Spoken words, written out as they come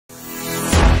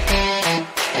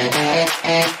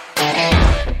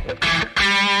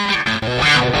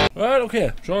Right,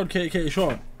 okay. Sean, Katie,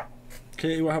 Sean.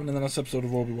 Katie, what happened in the last episode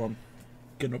of Obi Wan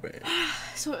Kenobi?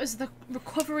 So it was the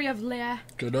recovery of Leia.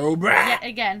 Kenobi! Yet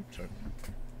again. Sorry.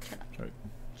 Sorry.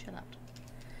 Chill out.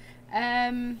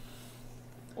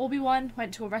 Obi Wan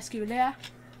went to rescue Leia.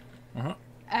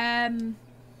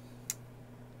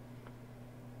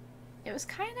 It was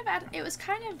kind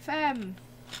of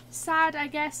sad, I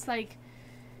guess, like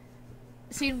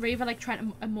seeing Reva like trying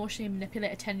to emotionally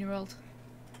manipulate a 10-year-old.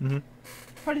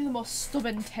 Probably the most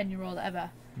stubborn 10-year-old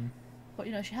ever. But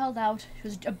you know, she held out. She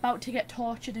was about to get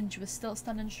tortured, and she was still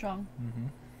standing strong.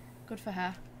 Good for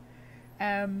her.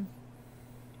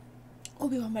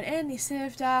 Obi-Wan went in. He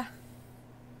saved her.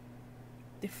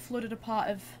 They flooded a part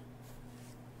of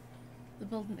the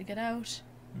building to get out.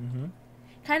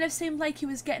 Kind of seemed like he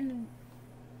was getting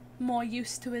more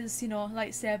used to his, you know,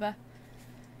 lightsaber.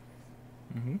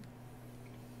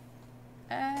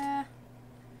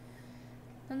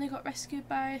 Then they got rescued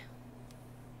by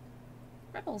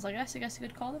rebels, I guess you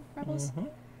could call them rebels.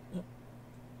 Yep.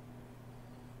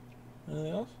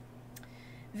 Anything else?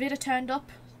 Vader turned up.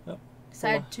 Yep.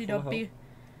 Said to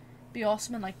be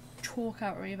awesome and like choke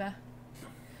out Reva.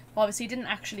 But obviously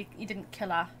he didn't kill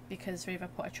her because Reva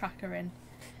put a tracker in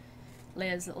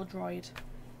Leia's little droid.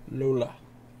 Lula.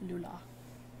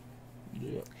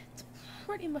 Yeah. That's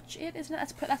pretty much it, isn't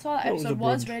it? That's all that episode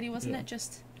was really, wasn't it?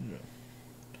 Just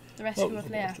the rescue of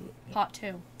Leia, part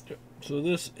 2. Yeah. So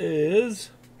this is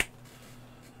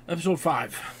episode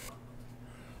 5.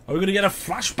 Are we going to get a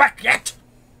flashback yet?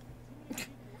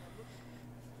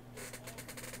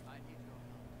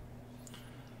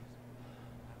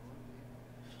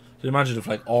 So imagine if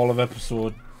like all of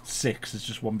episode 6 is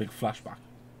just one big flashback.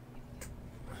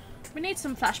 We need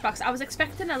some flashbacks. I was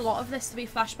expecting a lot of this to be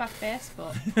flashback based,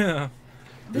 but Yeah.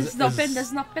 there's not been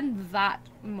that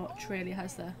much really,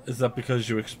 has there? Is that because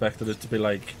you expected it to be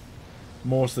like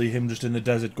mostly him just in the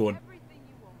desert going,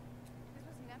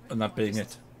 and that being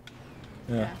it?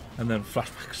 Yeah. And then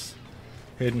flashbacks.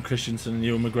 Hayden Christensen and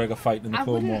Ewan McGregor fighting in the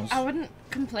Clone Wars. I wouldn't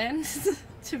complain,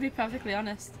 to be perfectly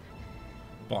honest.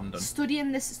 Bonding.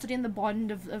 Studying the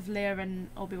bond of Leia and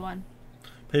Obi-Wan.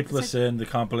 People are saying they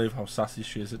can't believe how sassy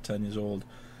she is at 10 years old.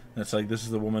 And it's like, this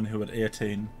is the woman who at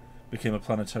 18 became a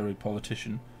planetary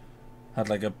politician, had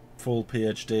like a full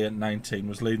PhD at 19,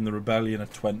 was leading the rebellion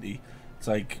at 20. It's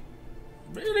like,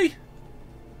 really?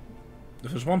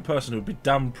 If there's one person who would be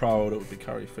damn proud, it would be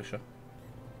Carrie Fisher.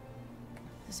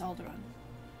 This Alderaan.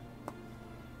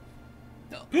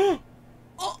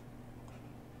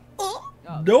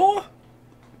 No!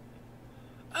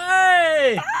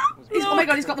 Hey! Oh my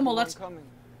god, he's got the mullet.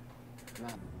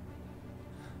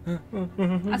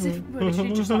 As if we're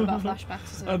literally just on about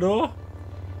flashbacks. I know.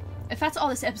 If that's all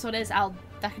this episode is, that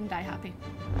can die happy.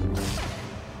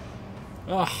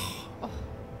 Oh.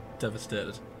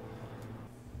 Devastated.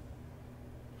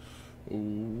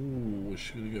 Ooh, is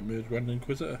she gonna get made Grand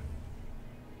Inquisitor?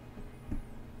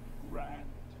 Grand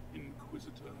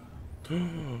Inquisitor.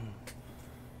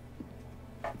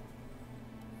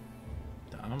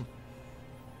 Damn.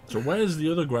 So where's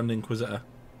the other Grand Inquisitor?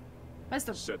 Where's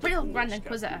the real Grand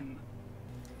Inquisitor?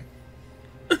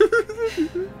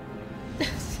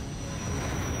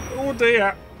 Oh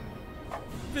dear.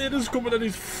 Vader's coming and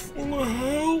he's full of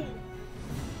hell.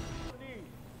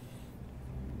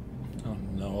 Oh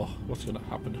no, what's gonna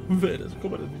happen? Vader's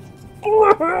coming and he's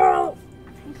full of hell.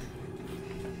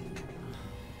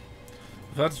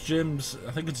 If that's James,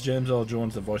 I think it's James Earl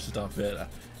Jones that voices Darth Vader.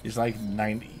 He's like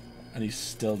 90 and he's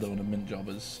still doing a mint job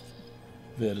as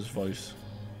Vader's voice.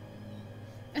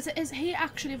 Is he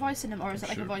actually voicing him, or is it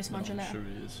like a voice modulator? I'm sure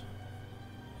he is.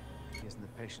 He hasn't the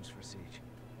patience for siege.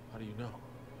 How do you know?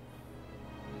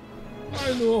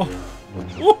 I know.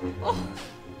 Oh.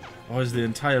 Or is the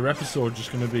entire episode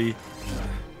just going to be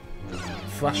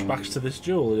flashbacks to this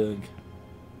duel? You think?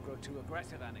 Grow too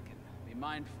aggressive, Anakin. Be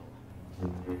mindful.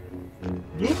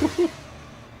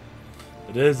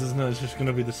 It is, isn't it? It's just going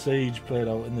to be the siege played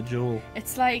out in the duel.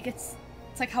 It's like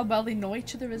how well they know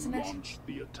each other, isn't it? Launch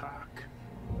the attack.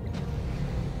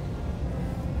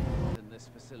 In this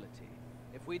facility,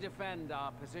 if we defend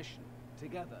our position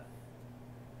together,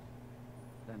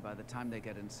 then by the time they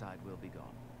get inside, we'll be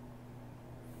gone.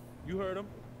 You heard him.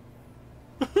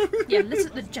 Yeah,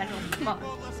 listen to the general. Come on.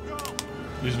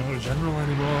 He's not a general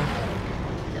anymore.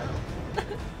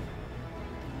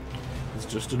 He's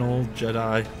just an old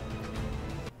Jedi.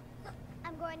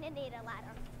 I'm going to need a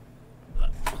ladder.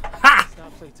 Ha! It's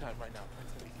not playtime right now,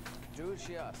 Princess. Do as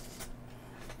she asks.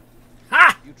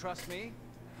 Ha! You trust me?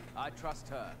 I trust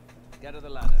her. Get her the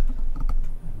ladder.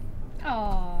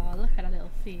 Oh, look at that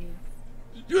little feet.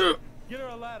 Get her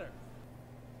a ladder.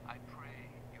 I pray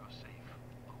you're safe,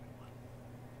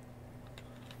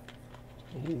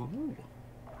 Obi Wan. Ooh.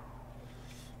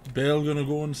 Bale gonna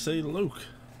go and see Luke.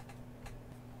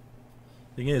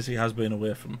 Thing is, he has been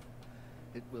away from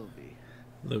It will be.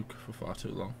 Luke for far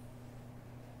too long.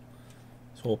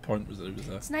 His whole point was that he was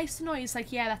there. It's nice to know he's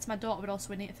like, yeah, that's my daughter, but also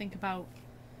we need to think about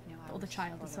the other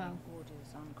child as well.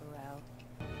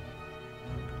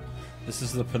 This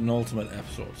is the penultimate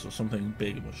episode, so something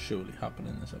big must surely happen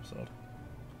in this episode.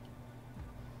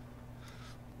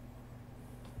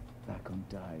 Back on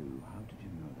Daiu, how did you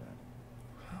know that?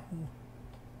 How?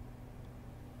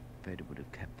 Vader would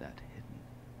have kept that hidden.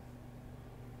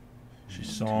 She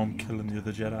saw him killing the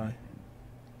other Jedi.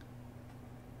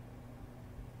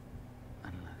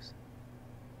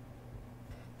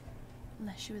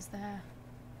 Unless she was there.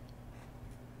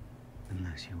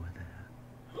 Unless you were there.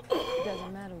 It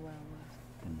doesn't matter where I was.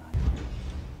 The night.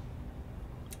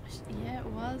 Yeah, it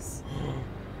was.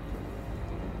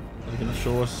 Are they gonna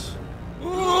show us?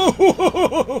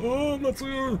 Oh, not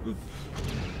so.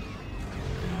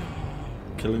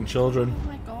 Killing children. Oh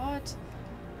my god.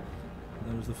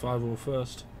 That was the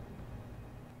 501st.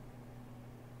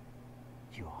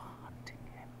 You're hunting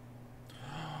him.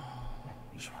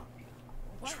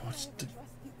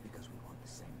 Because we want the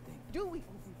same thing. Do we?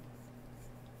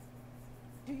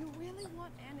 Do you really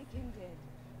want Anakin dead?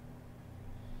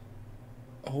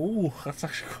 Oh, that's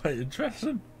actually quite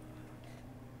interesting.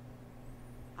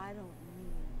 I don't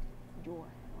need your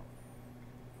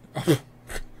help.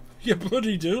 You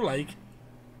bloody do, like.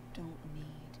 Don't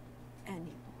need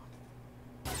anyone.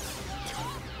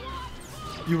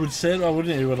 You would say that,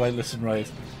 wouldn't you? You would like, listen,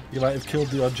 right. You might have killed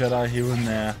the odd Jedi here and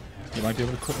there. You might be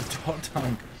able to cut the dot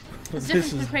down. But There's a this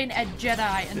difference is between a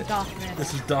Jedi and Darth Vader.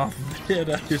 this is Darth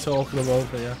Vader you're talking about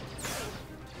here.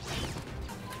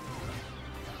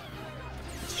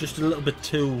 It's just a little bit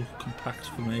too compact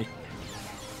for me.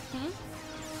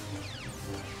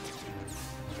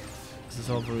 This is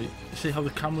all very. You see how the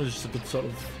camera is just a bit sort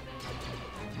of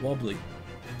wobbly.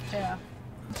 Yeah.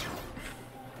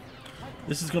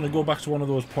 This is going to go back to one of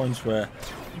those points where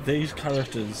these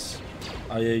characters,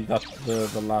 i.e. that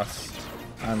the lass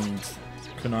and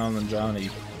Kunal and Johnny,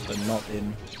 they're not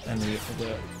in any of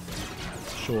the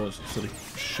shows, so they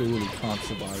surely can't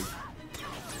survive.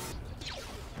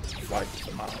 Wipe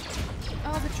them out.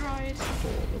 Oh, the droid.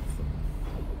 All of them.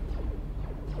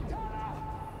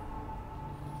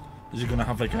 Is he going to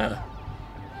have like a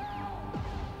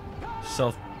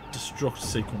self-destruct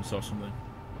sequence or something?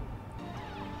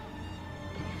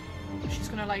 She's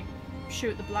gonna like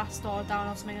shoot the blast door down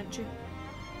or something, isn't she?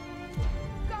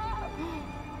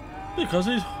 Because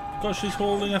she's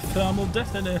holding a thermal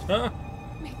detonator.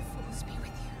 May the Force be with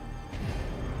you.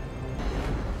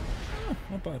 Oh,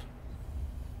 not bad.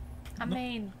 I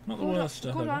mean, not the worst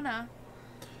death good ever. on her.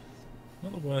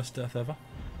 Not the worst death ever.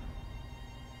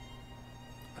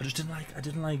 I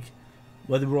didn't like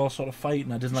where they were all sort of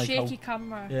fighting. I didn't like Shaky how,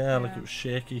 camera. yeah, like it was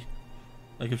shaky.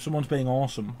 Like if someone's being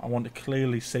awesome, I want to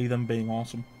clearly see them being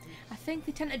awesome. I think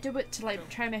they tend to do it to like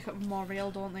try and make it more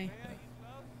real, don't they?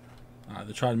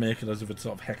 They try and make it as if it's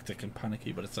sort of hectic and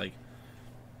panicky, but it's like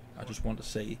I just want to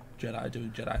see Jedi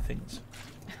doing Jedi things.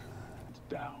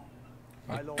 Down.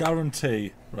 I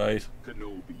guarantee, right?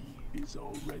 Kenobi is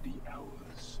already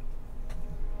ours.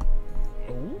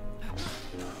 Oh.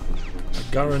 I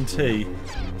guarantee.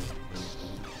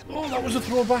 Oh, that was a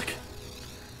throwback.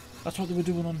 That's what they were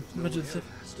doing on Revenge of the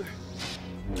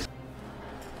Sith.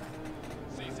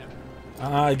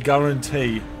 I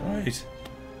guarantee, right?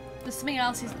 There's something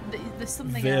else. There's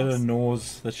something Vader else.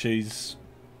 knows that she's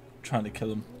trying to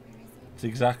kill him. It's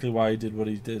exactly why he did what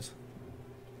he did.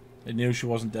 He knew she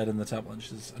wasn't dead in the temple, and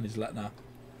he's letting her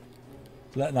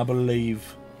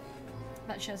believe.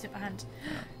 That shows it behind.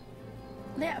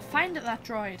 Yeah, find it, that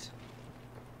droid.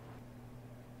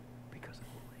 Because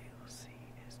all he'll see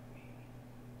is me.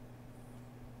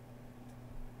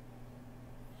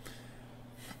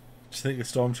 Do you think the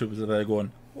stormtroopers are there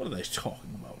going, what are they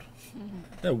talking about?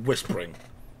 They're whispering.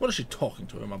 What is she talking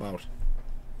to him about?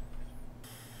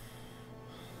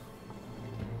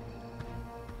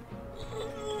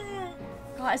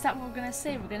 Like, is that what we're gonna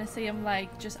see? We're gonna see him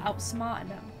like just outsmarting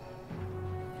him.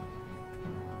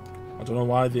 I don't know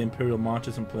why the Imperial March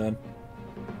isn't playing.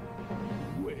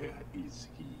 Where is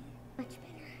he?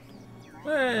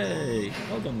 Hey!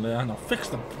 Well done, Leia. Now fix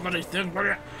the bloody thing.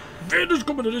 Vader's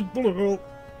coming in his bullet hole.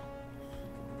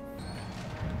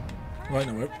 Right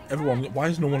now, everyone, why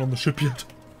is no one on the ship yet?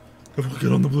 Everyone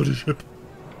get on the bloody ship.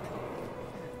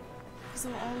 Because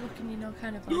they're all looking, you know,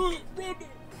 kind of like. Run!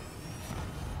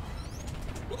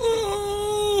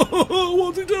 Oh,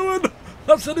 what's he doing?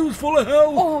 That city was full of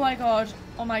hell! Oh my god.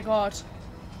 Oh my god.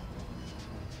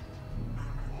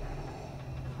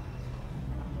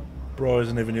 Bro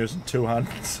isn't even using two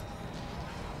hands.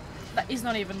 That he's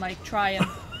not even like trying.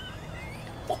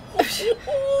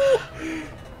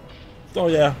 Oh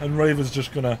yeah, and Reva's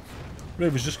just gonna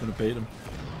beat him.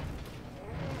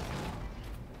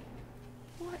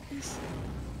 What is...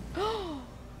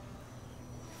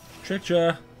 Tricked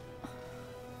ya.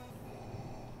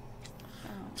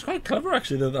 It's quite clever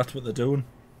actually that that's what they're doing.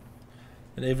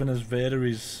 And even as Vader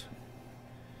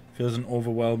feels an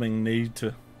overwhelming need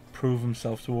to prove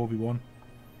himself to Obi-Wan.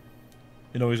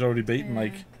 You know, he's already beaten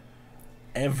like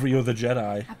every other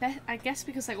Jedi. I guess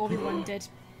because like Obi-Wan did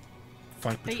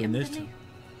Fight beat between him, these didn't two. he?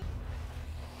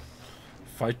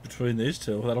 Fight between these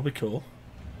two. That'll be cool.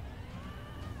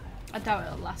 I doubt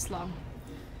it'll last long.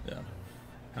 Yeah.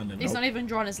 And He's not even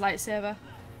drawn his lightsaber.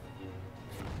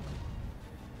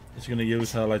 He's going to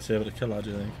use her lightsaber to kill her,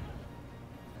 do you think?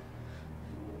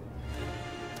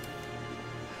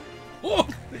 Oh!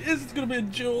 It is! It's going to be a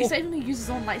duel! He's not even going to use his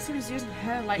own lightsaber, he's using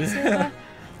her lightsaber.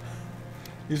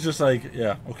 He's just like,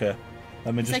 yeah, okay.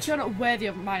 Let me It's like, you're not worthy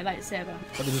of my lightsaber.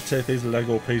 Let me just take these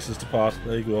Lego pieces apart.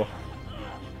 There you go.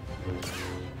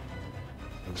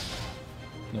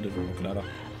 Not even looking at her.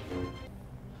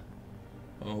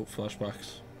 Oh,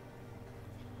 flashbacks.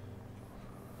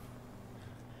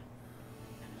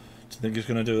 Do you think he's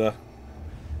going to do that?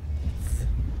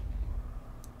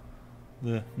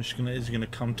 Is he going to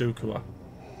Count Dooku her?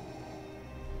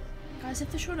 Guys,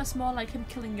 if they're showing us more like him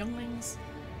killing younglings.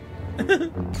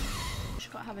 She's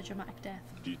got to have a dramatic death.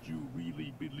 Did you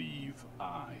really believe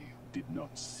I did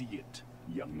not see it,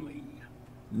 youngling?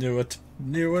 Knew it.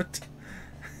 Knew it.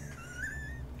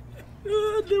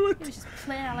 Knew it. He's just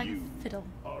playing out like a fiddle.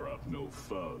 Are of no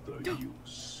further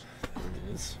use.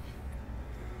 It is.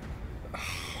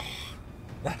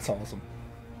 That's awesome.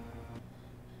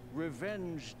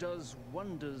 Revenge does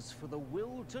wonders for the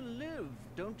will to live,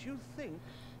 don't you think?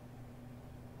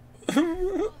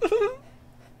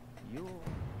 You're...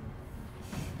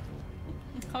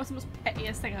 That was the most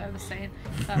pettiest thing I've ever seen.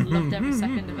 I loved every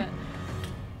second of it.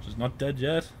 She's not dead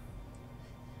yet.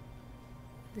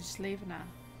 They're just leaving her.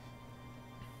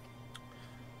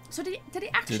 So did he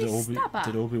actually stab her?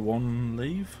 Did Obi-Wan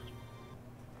leave?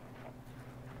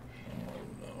 Oh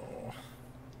no.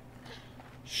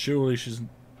 Surely she's not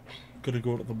gonna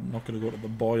go to the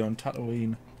boy on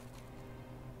Tatooine.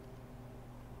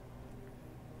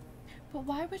 But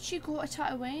why would she go to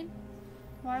Tatooine?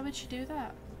 Why would she do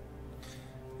that?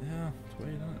 Yeah, it's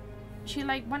weird, isn't it? She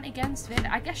like went against Vader.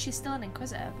 I guess she's still an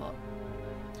Inquisitor, but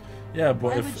yeah,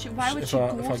 but why would she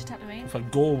go to Tatooine? If her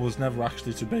goal was never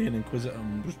actually to be an Inquisitor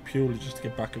and was purely just to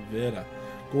get back at Vader,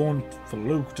 going for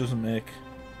Luke doesn't make.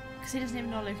 Because he doesn't even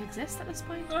know Luke exists at this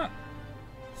point. Ah.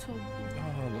 So.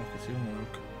 Oh look, it's young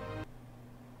Luke.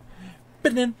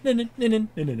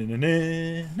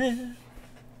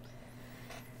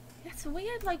 That's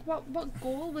weird. Like, what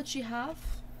goal would she have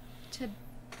to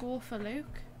go for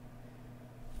Luke?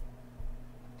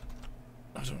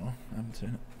 I don't know. I haven't seen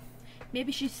it.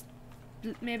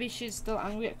 Maybe she's still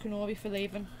angry at Kenobi for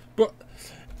leaving. But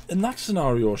in that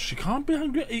scenario, she can't be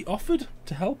angry. He offered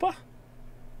to help her.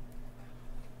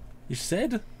 He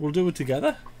said, "We'll do it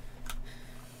together."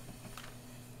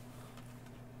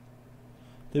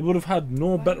 They would have had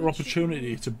no better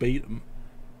opportunity to beat him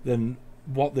than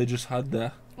what they just had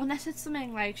there. Unless it's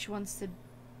something like she wants to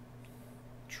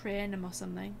train him or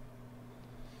something.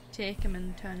 Take him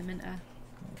and turn him into... I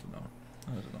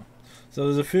don't know. So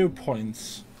there's a few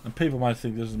points, and people might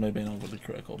think this is maybe being overly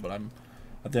critical, but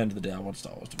at the end of the day, I want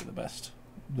Star Wars to be the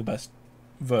best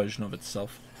version of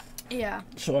itself. Yeah.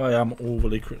 So I am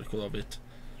overly critical of it.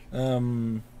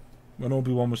 When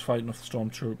Obi-Wan was fighting off the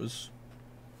stormtroopers,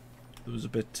 it was a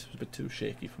bit too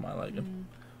shaky for my liking.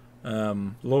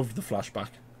 Loved the flashback.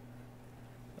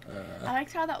 I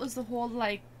liked how that was the whole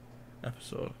like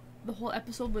episode. The whole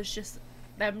episode was just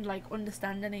them like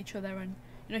understanding each other, and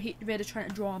you know Vader's trying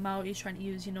to draw him out. He's trying to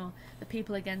use the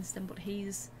people against him, but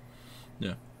he's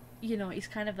he's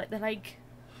kind of like they're like.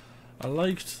 I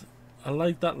liked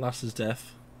that lass's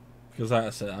death because, like I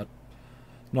said,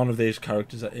 none of these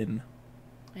characters are in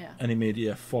any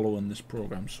media following this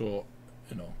program, so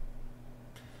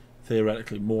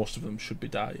theoretically most of them should be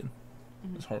dying.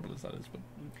 As horrible as that is, but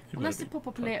unless they pop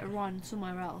up later on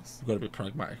somewhere else. You've got to be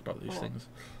pragmatic about these things.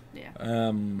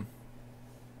 Yeah.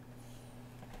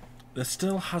 There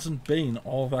still hasn't been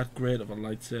all that great of a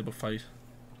lightsaber fight.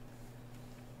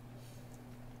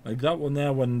 Like that one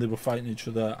there when they were fighting each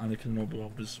other, Anakin and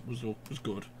Obi-Wan was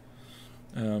good.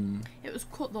 It was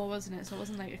cut though, wasn't it? So it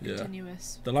wasn't like a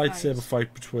continuous. The lightsaber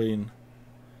fight between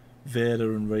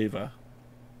Vader and Reva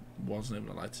wasn't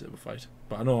even a lightsaber fight.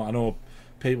 But I know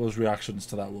people's reactions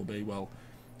to that will be, well,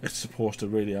 it's supposed to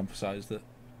really emphasise that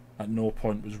at no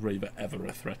point was Reva ever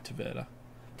a threat to Vader.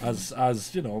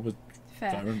 As you know, with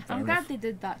fair. fair I'm enough. glad they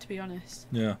did that, to be honest.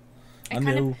 Yeah.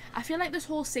 I feel like this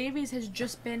whole series has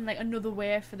just been like another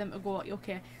way for them to go,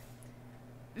 okay,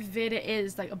 Vader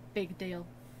is like a big deal.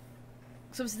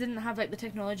 So obviously they didn't have like the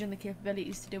technology and the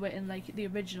capabilities to do it in like the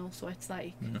original, so it's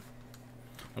like... Yeah.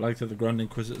 I like that the Grand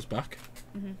Inquisitor's back.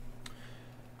 Mm-hmm.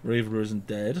 Reva isn't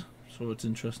dead, so it's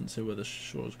interesting to see where the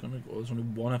show's going to go. There's only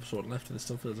one episode left, and it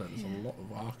still feels like there's a lot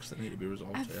of arcs that need to be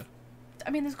resolved here. I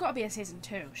mean, there's got to be a season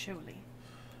 2, surely.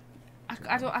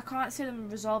 I can't see them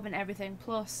resolving everything,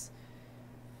 plus...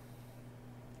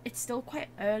 It's still quite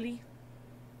early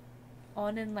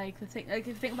on in like the thing. Like if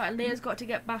you think about it, Leia's got to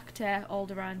get back to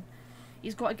Alderaan.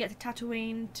 He's got to get to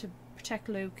Tatooine to protect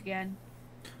Luke again.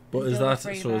 But is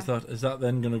that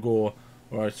then gonna go?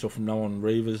 Alright, so from now on,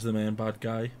 Reva's the main bad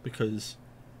guy because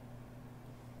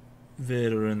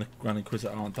Vader and the Grand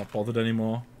Inquisitor aren't that bothered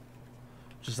anymore.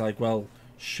 Just like, well,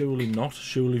 surely not.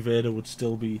 Surely Vader would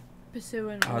still be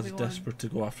pursuing as Obi-Wan. desperate to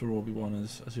go after Obi-Wan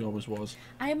as he always was.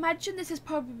 I imagine this is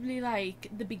probably like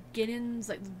the beginnings,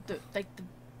 like the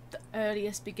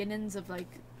earliest beginnings of like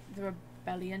the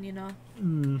rebellion, you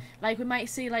know. Like we might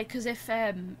see, like, because if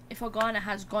Organa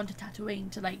has gone to Tatooine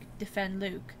to like defend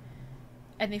Luke,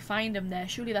 and they find him there,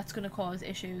 surely that's going to cause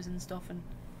issues and stuff, and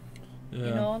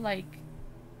you know, like,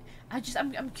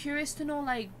 I'm curious to know,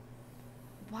 like,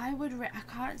 why would I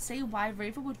can't see why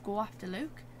Reva would go after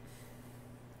Luke.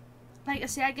 Like I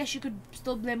say, I guess you could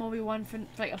still blame Obi-Wan for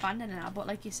like abandoning her, but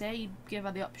like you say, you gave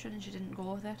her the option and she didn't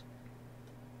go with it.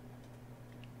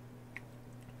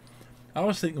 I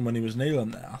was thinking when he was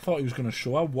kneeling there, I thought he was going to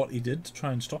show her what he did to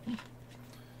try and stop him.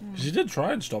 Because he did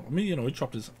try and stop him. I mean, you know, he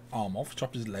chopped his arm off,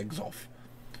 chopped his legs off,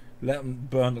 let him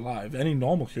burn alive. Any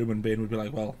normal human being would be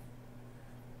like, well,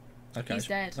 he's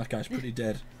dead. That guy's pretty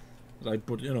dead. Like,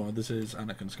 but you know, this is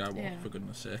Anakin Skywalker, for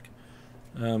goodness sake.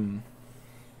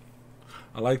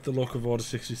 I liked the look of Order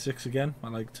 66 again. I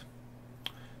liked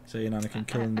seeing Anakin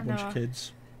killing a bunch of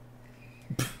kids.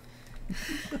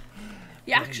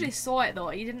 You actually saw it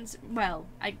though. You didn't. Well,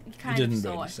 you kind of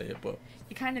saw really it. see it, but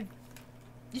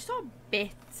you saw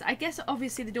bits. I guess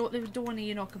obviously they don't want to,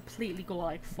 you know, completely go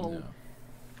like full. Yeah.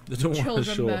 They don't want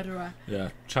to show murderer. Yeah,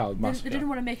 child massacre. They didn't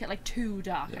want to make it like too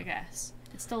dark. I guess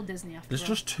it's still Disney after all. There's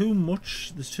just too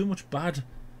much. There's too much bad.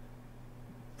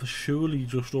 For surely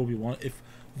just Obi-Wan. If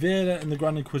Vader and the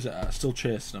Grand Inquisitor are still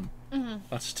chasing him,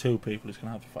 that's two people he's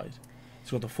gonna have to fight.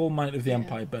 He's got the full might of the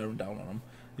Empire bearing down on him.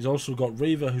 He's also got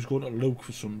Reva, who's going to Luke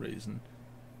for some reason.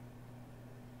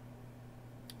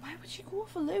 Why would she go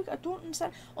for Luke? I don't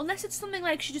understand. Unless it's something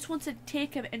like she just wants to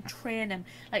take him and train him.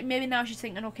 Like maybe now she's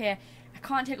thinking, okay, I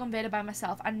can't take on Vader by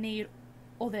myself. I need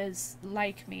others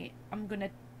like me. I'm gonna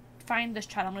find this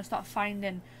child. I'm gonna start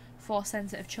finding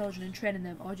Force-sensitive children and training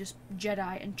them, or just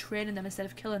Jedi and training them instead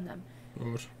of killing them.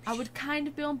 Right. I would kind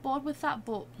of be on board with that,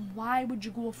 but why would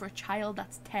you go for a child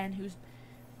that's 10 who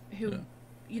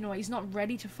you know, he's not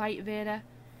ready to fight Vader?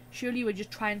 Surely you would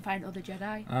just try and find other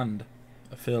Jedi. And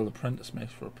a failed apprentice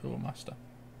makes for a poor master.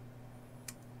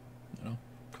 You know,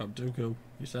 Count Dooku,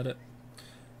 you said it.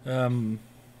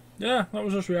 Yeah, that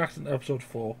was us reacting to episode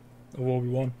 4 of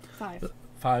Obi-Wan. 5.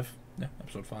 Yeah,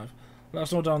 episode 5. Let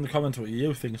us know down in the comments what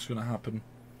you think is going to happen.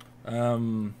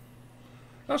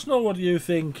 Let us know what you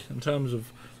think in terms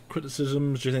of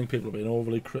criticisms. Do you think people are being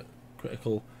overly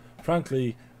critical?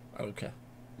 Frankly, I don't care.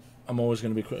 I'm always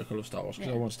going to be critical of Star Wars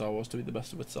because I want Star Wars to be the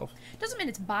best of itself. Doesn't mean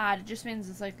it's bad. It just means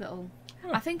it's like little.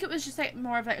 I think it was just like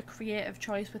more of like a creative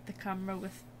choice with the camera,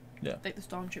 with like the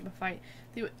Stormtrooper fight.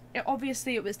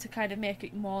 Obviously, it was to kind of make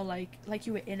it more like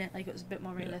you were in it, like it was a bit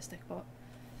more realistic. But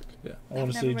I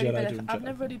want to see Jedi doing Jedi. I've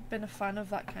never really been a fan of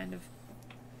that kind of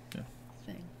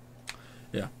thing.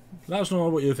 Yeah. Let us know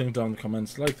what you think down in the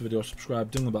comments. Like the video,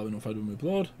 subscribe, ding the bell, be notified when we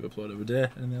upload. We upload every day.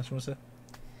 Anything else you want to say?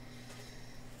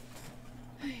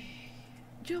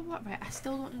 Do you know what, right? I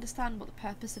still don't understand what the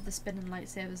purpose of the spinning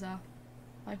lightsabers are.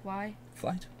 Like, why?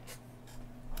 Flight.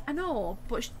 I know,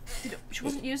 but she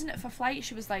wasn't using it for flight.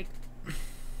 She was like...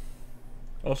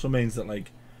 Also means that,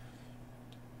 like,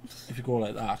 if you go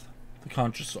like that, they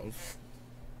can't just sort of...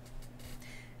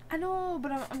 I know,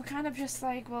 but I'm kind of just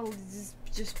like, well, it's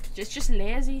just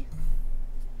lazy.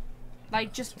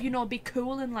 Like, just, you know, be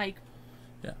cool and, like...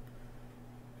 Yeah.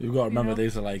 You've got to remember,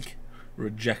 these are, like,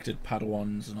 rejected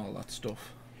Padawans and all that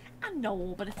stuff. I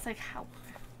know, but it's like, how?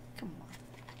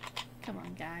 Come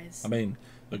on, guys. I mean,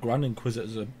 the Grand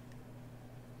Inquisitor's a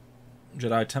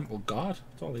Jedi Temple guard.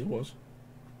 That's all he was.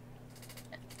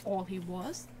 All he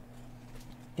was?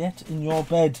 Get in your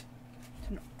bed. It's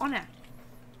an honour.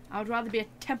 I would rather be a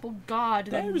temple guard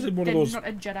than, It was in one than of those, not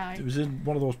a Jedi. It was in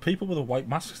one of those people with the white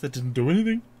masks that didn't do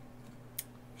anything. It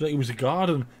was like he was a guard,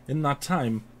 and in that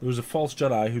time there was a false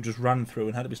Jedi who just ran through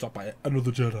and had to be stopped by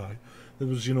another Jedi. There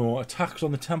was, you know, attacks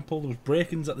on the temple. There was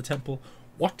break-ins at the temple.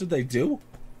 What did they do?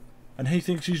 And he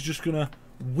thinks he's just gonna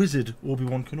wizard Obi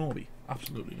Wan Kenobi.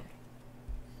 Absolutely not.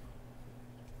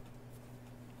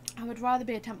 I would rather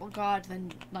be a temple guard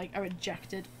than like a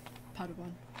rejected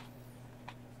Padawan.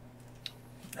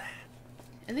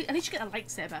 At least you get a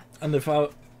lightsaber. And if I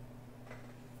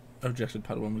rejected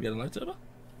Padawan, would get a lightsaber?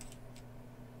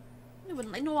 It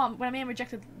wouldn't like no. When I mean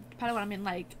rejected Padawan, I mean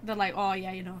like they're like, oh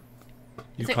yeah, you know.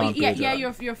 You It's can't like, be a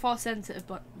Jedi. you're force sensitive,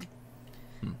 but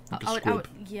Like a I would, squib.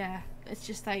 yeah, it's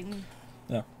just like,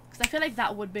 Yeah. because I feel like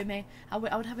that would be me. I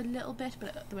would have a little bit,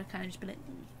 but they would kind of just be like,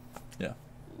 Yeah.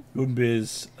 You wouldn't be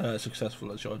as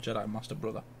successful as your Jedi Master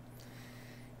brother.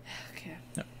 okay.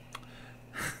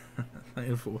 Thank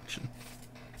you for watching.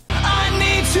 I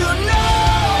need to know.